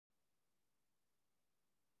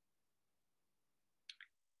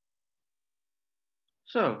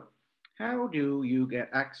So, how do you get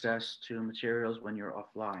access to materials when you're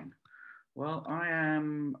offline? Well, I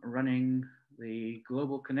am running the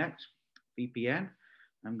Global Connect VPN.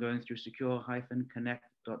 I'm going through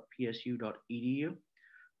secure-connect.psu.edu.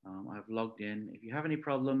 I've logged in. If you have any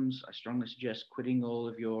problems, I strongly suggest quitting all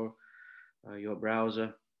of your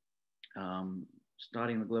browser, um,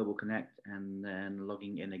 starting the Global Connect, and then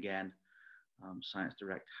logging in again. Science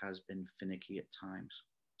Direct has been finicky at times.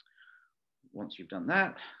 Once you've done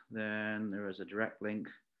that, then there is a direct link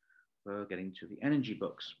for getting to the energy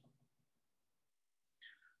books.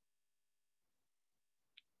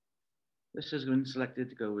 This has been selected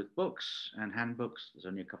to go with books and handbooks. There's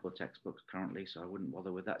only a couple of textbooks currently, so I wouldn't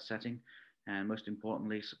bother with that setting. And most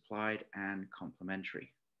importantly, supplied and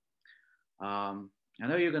complementary. I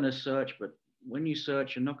know you're going to search, but when you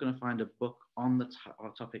search, you're not going to find a book on the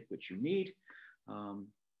topic which you need.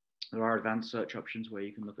 Um, there are advanced search options where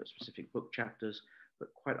you can look at specific book chapters,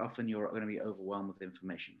 but quite often you're going to be overwhelmed with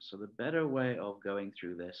information. So the better way of going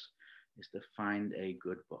through this is to find a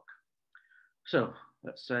good book. So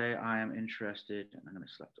let's say I am interested, and I'm going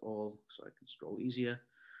to select all so I can scroll easier.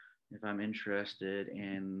 If I'm interested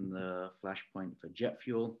in the flashpoint for jet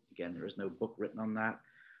fuel, again, there is no book written on that.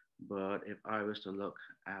 But if I was to look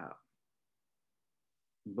at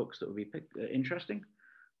books that would be interesting,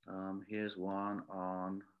 here's one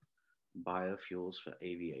on biofuels for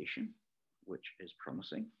aviation, which is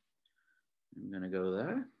promising. I'm going to go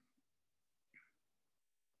there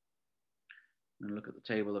and look at the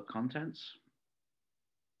table of contents.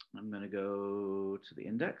 I'm going to go to the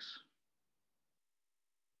index.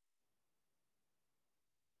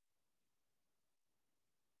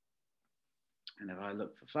 And if I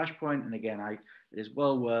look for Flashpoint, and again, it is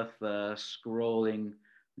well worth scrolling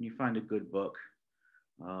when you find a good book.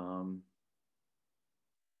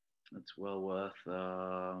 It's well worth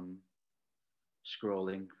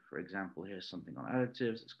scrolling. For example, here's something on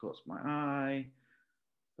additives that's caught my eye.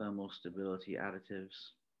 Thermal stability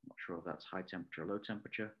additives. Not sure if that's high temperature or low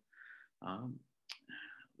temperature.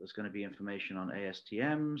 There's going to be information on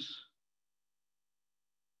ASTMs.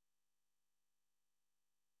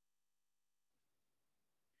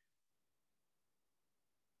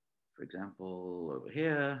 For example, over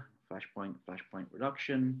here, flashpoint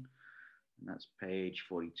reduction, and that's page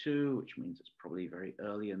 42, which means it's probably very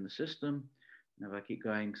early in the system. And if I keep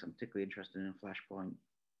going, because I'm particularly interested in flashpoint,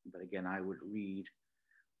 but again, I would read,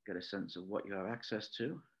 get a sense of what you have access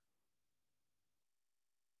to,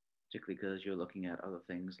 particularly because you're looking at other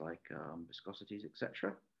things like viscosities,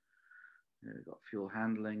 etc. We've got fuel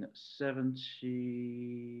handling at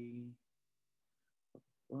 70.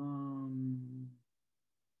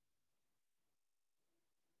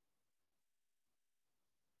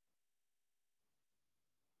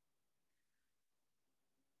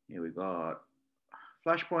 Here we've got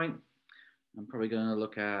flashpoint. I'm probably going to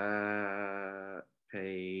look at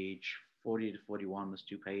page 40 to 41. There's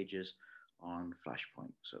 2 pages on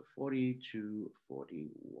flashpoint. So 40 to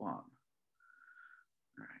 41. All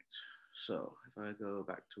right. So if I go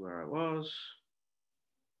back to where I was,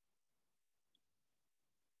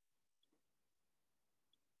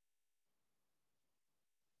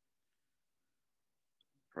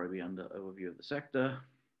 probably under overview of the sector.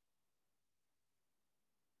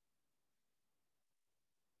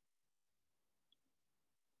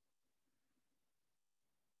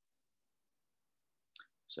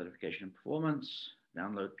 Certification and performance,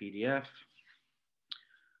 download PDF.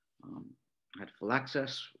 I had full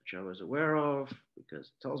access, which I was aware of because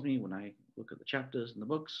it tells me when I look at the chapters in the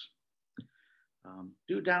books.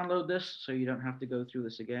 Do download this so you don't have to go through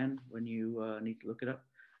this again when you need to look it up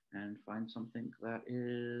and find something that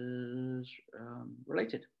is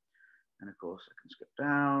related. And of course, I can skip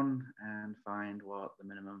down and find what the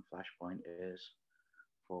minimum flashpoint is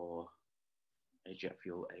for a jet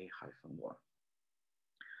fuel A-1.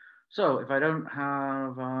 So if I don't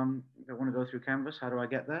have, if I want to go through Canvas, how do I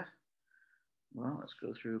get there? Well, let's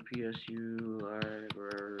go through PSU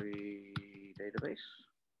library database.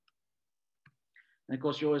 And of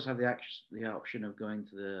course, you always have the option of going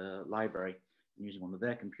to the library and using one of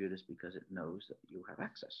their computers because it knows that you have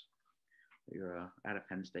access. You're at a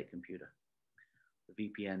Penn State computer. The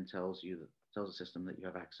VPN tells the system that you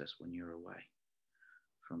have access when you're away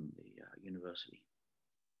from the university.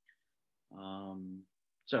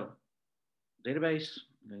 So, database,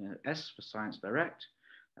 S for Science Direct.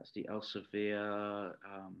 That's the Elsevier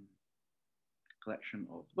collection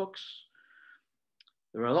of books.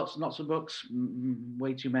 There are lots and lots of books,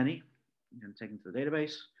 way too many, and taken to the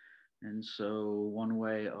database. And so one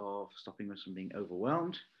way of stopping us from being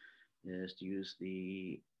overwhelmed is to use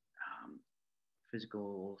the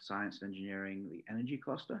physical science and engineering, the energy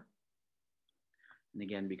cluster. And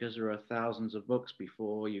again, because there are thousands of books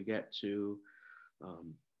before you get to,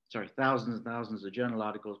 thousands and thousands of journal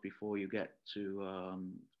articles before you get to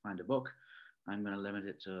find a book, I'm going to limit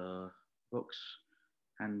it to books,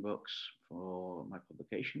 handbooks for my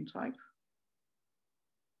publication type,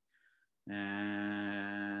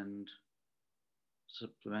 and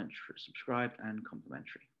supplementary, subscribed and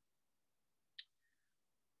complementary.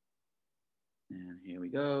 And here we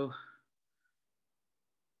go.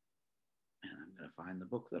 And I'm going to find the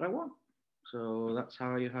book that I want. So that's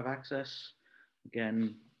how you have access.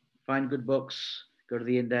 Again, find good books, go to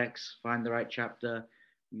the index, find the right chapter,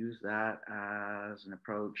 use that as an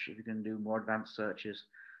approach. If you're going to do more advanced searches,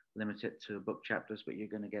 limit it to book chapters, but you're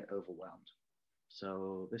going to get overwhelmed.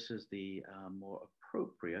 So this is the more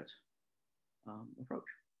appropriate approach.